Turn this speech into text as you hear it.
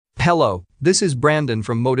Hello, this is Brandon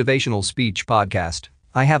from Motivational Speech Podcast.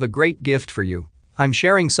 I have a great gift for you. I'm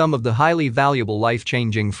sharing some of the highly valuable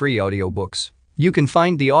life-changing free audiobooks. You can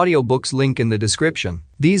find the audiobooks link in the description.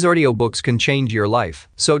 These audiobooks can change your life,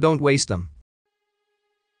 so don't waste them.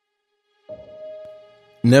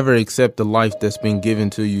 Never accept the life that's been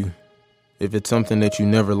given to you. If it's something that you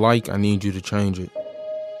never like, I need you to change it.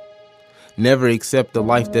 Never accept the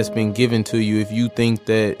life that's been given to you if you think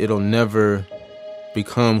that it'll never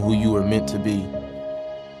become who you were meant to be.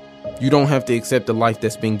 You don't have to accept the life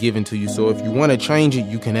that's been given to you. So if you want to change it,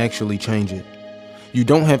 you can actually change it. You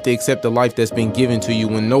don't have to accept the life that's been given to you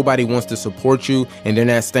when nobody wants to support you and they're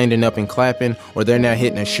not standing up and clapping, or they're not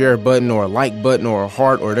hitting a share button or a like button or a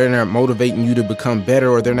heart, or they're not motivating you to become better,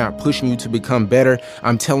 or they're not pushing you to become better.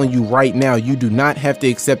 I'm telling you right now, you do not have to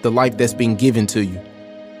accept the life that's been given to you.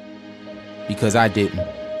 Because I didn't.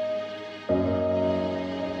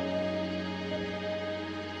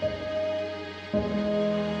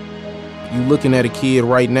 You looking at a kid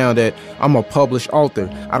right now that I'm a published author.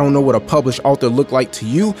 I don't know what a published author looked like to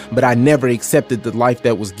you, but I never accepted the life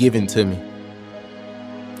that was given to me.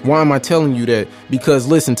 Why am I telling you that? Because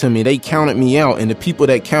listen to me, they counted me out, and the people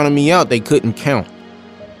that counted me out, they couldn't count.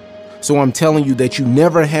 So I'm telling you that you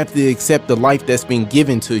never have to accept the life that's been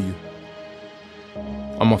given to you.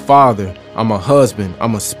 I'm a father, I'm a husband,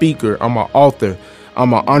 I'm a speaker, I'm an author,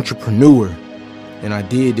 I'm an entrepreneur, and I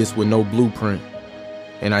did this with no blueprint.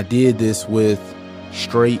 And I did this with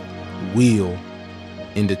straight will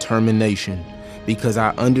and determination, because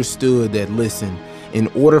I understood that, listen, in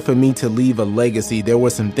order for me to leave a legacy, there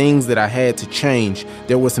were some things that I had to change.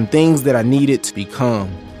 There were some things that I needed to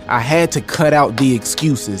become. I had to cut out the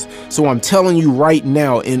excuses. So I'm telling you right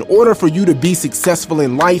now, in order for you to be successful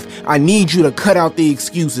in life, I need you to cut out the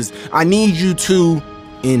excuses. I need you to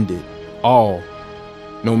end it all.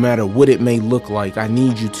 No matter what it may look like, I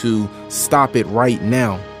need you to stop it right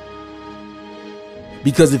now.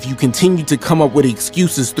 Because if you continue to come up with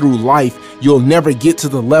excuses through life, you'll never get to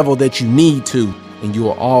the level that you need to, and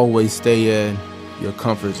you'll always stay in your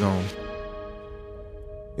comfort zone.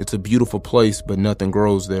 It's a beautiful place, but nothing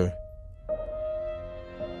grows there.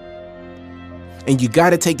 And you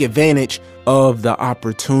got to take advantage of the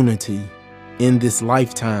opportunity in this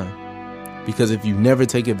lifetime. Because if you never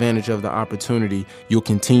take advantage of the opportunity, you'll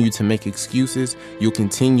continue to make excuses. You'll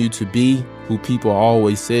continue to be who people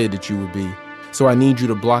always said that you would be. So I need you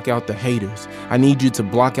to block out the haters. I need you to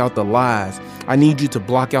block out the lies. I need you to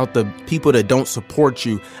block out the people that don't support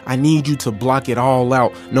you. I need you to block it all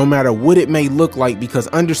out, no matter what it may look like, because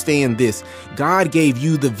understand this, God gave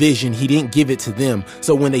you the vision. He didn't give it to them.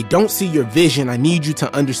 So when they don't see your vision, I need you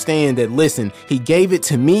to understand that, listen, He gave it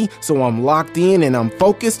to me, so I'm locked in and I'm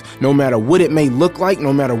focused, no matter what it may look like,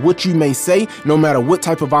 no matter what you may say, no matter what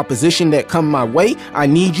type of opposition that come my way. I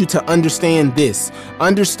need you to understand this.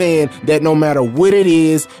 Understand that no matter what it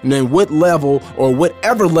is, and then what level or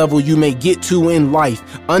whatever level you may get to in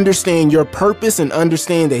life, understand your purpose and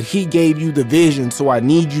understand that He gave you the vision. So I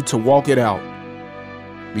need you to walk it out,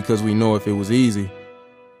 because we know if it was easy,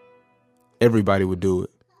 everybody would do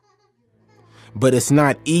it. But it's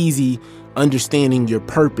not easy understanding your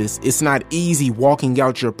purpose. It's not easy walking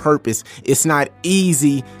out your purpose. It's not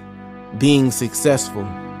easy being successful.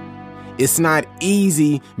 It's not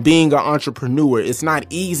easy being an entrepreneur. It's not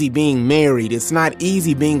easy being married. It's not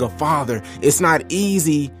easy being a father. It's not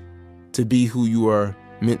easy to be who you are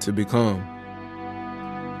meant to become.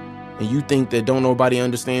 And you think that don't nobody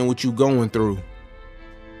understand what you going through.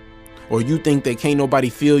 Or you think that can't nobody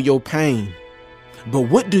feel your pain. But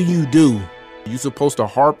what do? Are you supposed to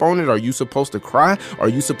harp on it? Are you supposed to cry? Are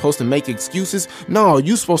you supposed to make excuses? No,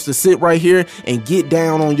 you're supposed to sit right here and get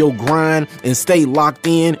down on your grind and stay locked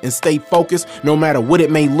in and stay focused, no matter what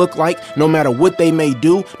it may look like, no matter what they may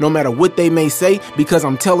do, no matter what they may say, because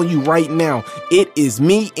I'm telling you right now, it is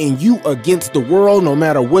me and you against the world. No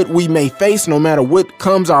matter what we may face, no matter what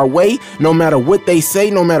comes our way, no matter what they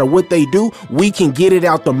say, no matter what they do, we can get it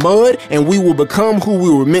out the mud and we will become who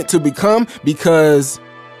we were meant to become, because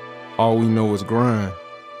all we know is grind.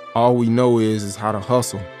 All we know is how to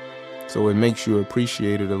hustle. So it makes you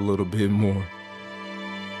appreciate it a little bit more.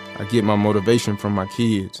 I get my motivation from my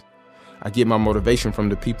kids. I get my motivation from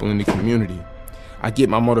the people in the community. I get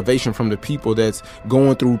my motivation from the people that's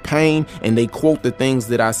going through pain, and they quote the things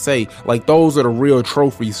that I say. Like, those are the real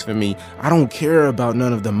trophies for me. I don't care about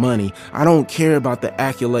none of the money. I don't care about the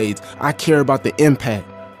accolades. I care about the impact.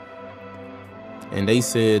 And they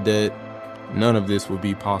said that none of this would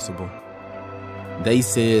be possible. They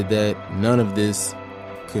said that none of this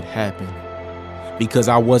could happen because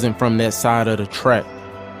I wasn't from that side of the track.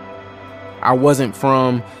 I wasn't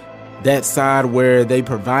from that side where they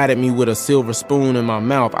provided me with a silver spoon in my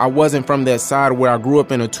mouth. I wasn't from that side where I grew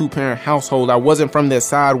up in a 2-parent household. I wasn't from that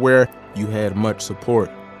side where you had much support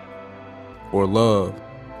or love.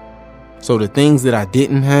 So the things that I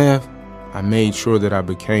didn't have, I made sure that I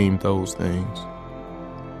became those things.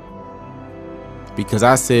 Because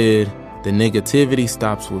I said the negativity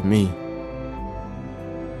stops with me.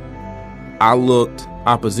 I looked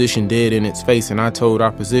opposition dead in its face and I told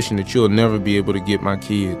opposition that you'll never be able to get my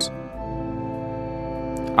kids.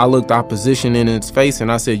 I looked opposition in its face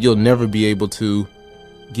and I said, you'll never be able to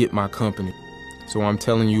get my company. So I'm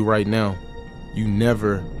telling you right now, you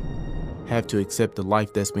never have to accept the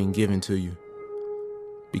life that's been given to you,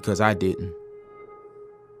 because I didn't.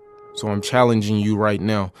 So I'm challenging you right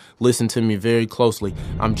now. Listen to me very closely.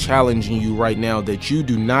 I'm challenging you right now that you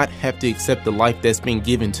do not have to accept the life that's been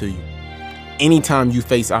given to you. Anytime you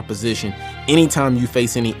face opposition, anytime you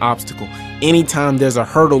face any obstacle, anytime there's a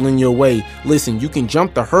hurdle in your way, listen, you can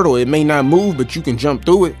jump the hurdle. It may not move, but you can jump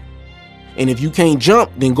through it. And if you can't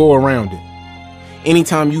jump, then go around it.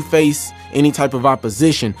 Anytime you face any type of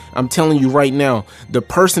opposition, I'm telling you right now, the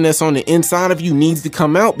person that's on the inside of you needs to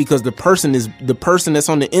come out, because the person that's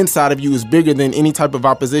on the inside of you is bigger than any type of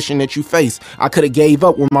opposition that you face. I could have gave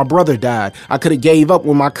up when my brother died. I could have gave up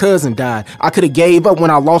when my cousin died. I could have gave up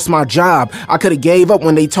when I lost my job. I could have gave up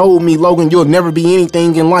when they told me, Logan, you'll never be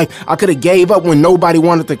anything in life. I could have gave up when nobody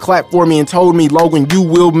wanted to clap for me and told me, Logan, you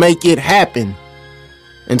will make it happen.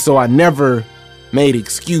 And so I never made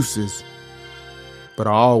excuses, but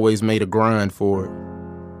I always made a grind for it.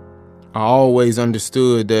 I always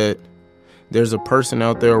understood that there's a person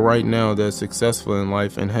out there right now that's successful in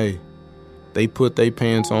life, and hey, they put their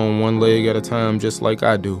pants on one leg at a time just like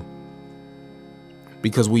I do.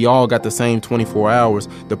 Because we all got the same 24 hours.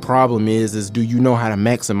 The problem is do you know how to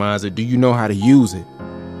maximize it? Do you know how to use it?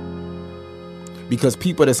 Because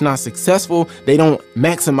people that's not successful, they don't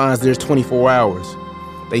maximize their 24 hours.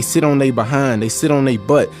 They sit on their behind. They sit on their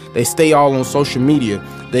butt. They stay all on social media.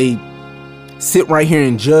 They sit right here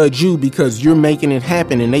and judge you because you're making it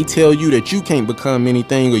happen. And they tell you that you can't become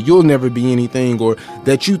anything, or you'll never be anything, or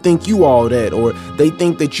that you think you all that, or they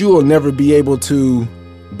think that you'll never be able to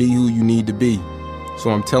be who you need to be. So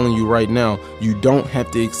I'm telling you right now, you don't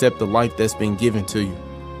have to accept the life that's been given to you.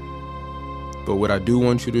 But what I do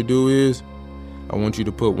want you to do is, I want you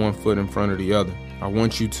to put one foot in front of the other. I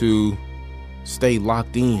want you to stay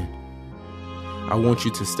locked in. I want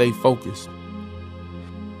you to stay focused.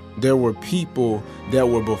 There were people that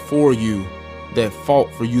were before you that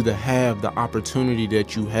fought for you to have the opportunity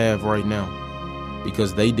that you have right now,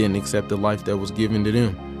 because they didn't accept the life that was given to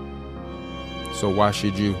them. So why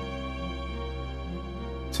should you?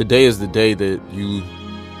 Today is the day that you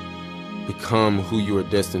become who you are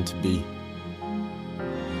destined to be.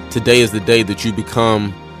 Today is the day that you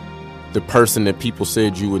become the person that people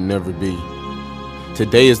said you would never be.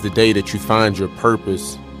 Today is the day that you find your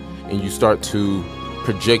purpose and you start to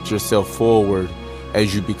project yourself forward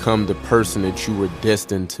as you become the person that you were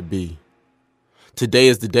destined to be. Today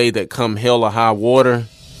is the day that come hell or high water,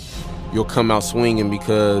 you'll come out swinging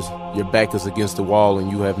because your back is against the wall and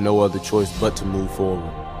you have no other choice but to move forward.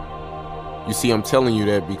 You see, I'm telling you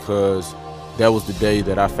that because that was the day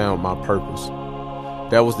that I found my purpose.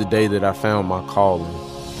 That was the day that I found my calling.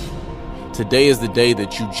 Today is the day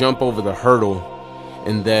that you jump over the hurdle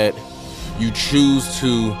and that you choose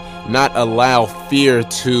to not allow fear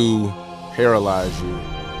to paralyze you.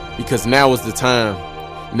 Because now is the time.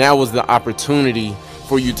 Now is the opportunity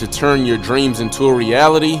for you to turn your dreams into a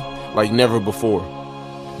reality like never before.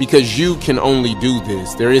 Because you can only do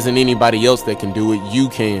this. There isn't anybody else that can do it. You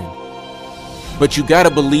can. But you gotta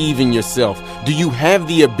believe in yourself. Do you have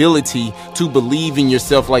the ability to believe in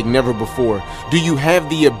yourself like never before? Do you have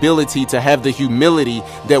the ability to have the humility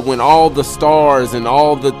that when all the stars and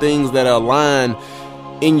all the things that align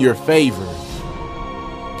in your favor,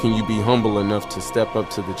 can you be humble enough to step up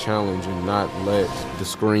to the challenge and not let the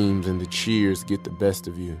screams and the cheers get the best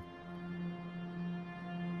of you?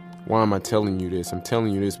 Why am I telling you this? I'm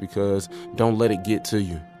telling you this because don't let it get to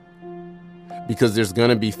you. Because there's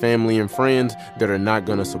going to be family and friends that are not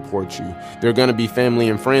going to support you. There are going to be family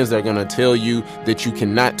and friends that are going to tell you that you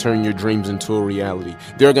cannot turn your dreams into a reality.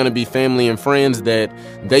 There are going to be family and friends that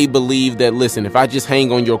they believe that, listen, if I just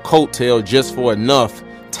hang on your coattail just for enough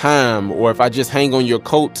time, or if I just hang on your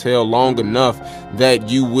coattail long enough, that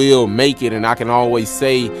you will make it, and I can always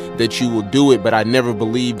say that you will do it, but I never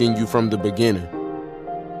believed in you from the beginning.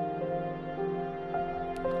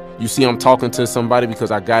 You see, I'm talking to somebody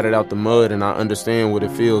because I got it out the mud and I understand what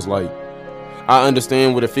it feels like. I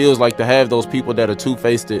understand what it feels like to have those people that are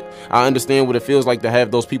two-faced. I understand what it feels like to have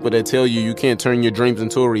those people that tell you you can't turn your dreams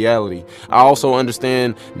into a reality. I also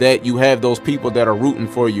understand that you have those people that are rooting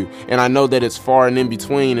for you. And I know that it's far and in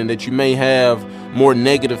between, and that you may have more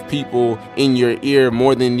negative people in your ear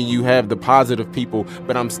more than you have the positive people.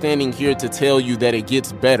 But I'm standing here to tell you that it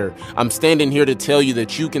gets better. I'm standing here to tell you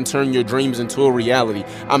that you can turn your dreams into a reality.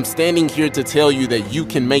 I'm standing here to tell you that you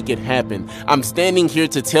can make it happen. I'm standing here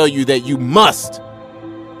to tell you that you must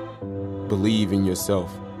believe in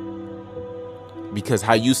yourself, because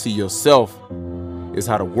how you see yourself is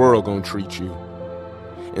how the world gonna treat you.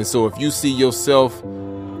 And so if you see yourself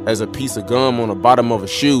as a piece of gum on the bottom of a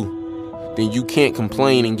shoe, then you can't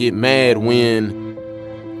complain and get mad when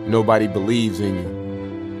nobody believes in you.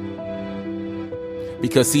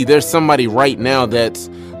 Because see, there's somebody right now that's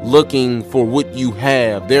looking for what you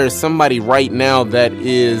have. There's somebody right now that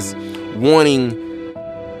is wanting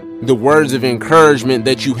the words of encouragement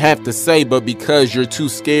that you have to say, but because you're too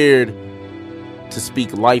scared to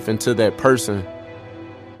speak life into that person,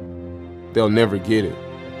 they'll never get it.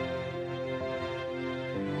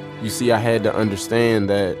 You see, I had to understand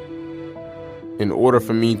that in order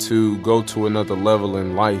for me to go to another level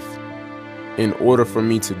in life, in order for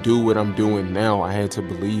me to do what I'm doing now, I had to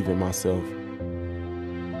believe in myself.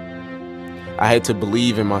 I had to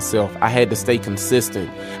believe in myself. I had to stay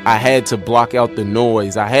consistent. I had to block out the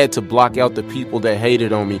noise. I had to block out the people that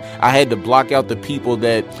hated on me. I had to block out the people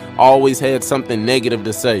that always had something negative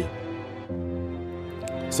to say.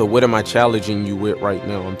 So what am I challenging you with right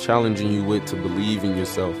now? I'm challenging you with to believe in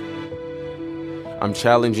yourself. I'm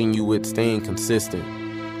challenging you with staying consistent.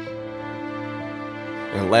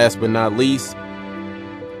 And last but not least,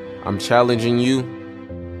 I'm challenging you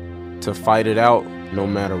to fight it out no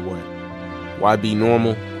matter what. Why be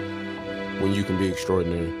normal when you can be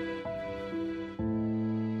extraordinary?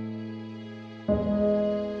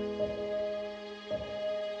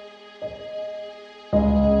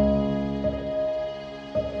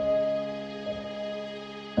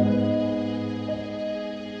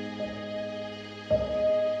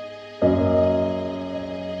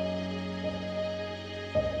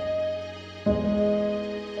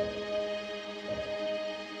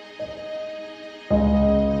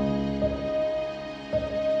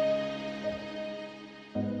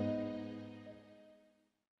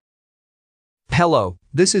 Hello,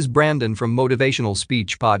 this is Brandon from Motivational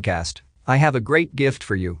Speech Podcast. I have a great gift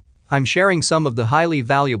for you. I'm sharing some of the highly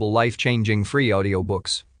valuable life-changing free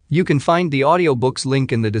audiobooks. You can find the audiobooks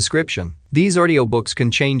link in the description. These audiobooks can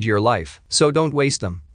change your life, so don't waste them.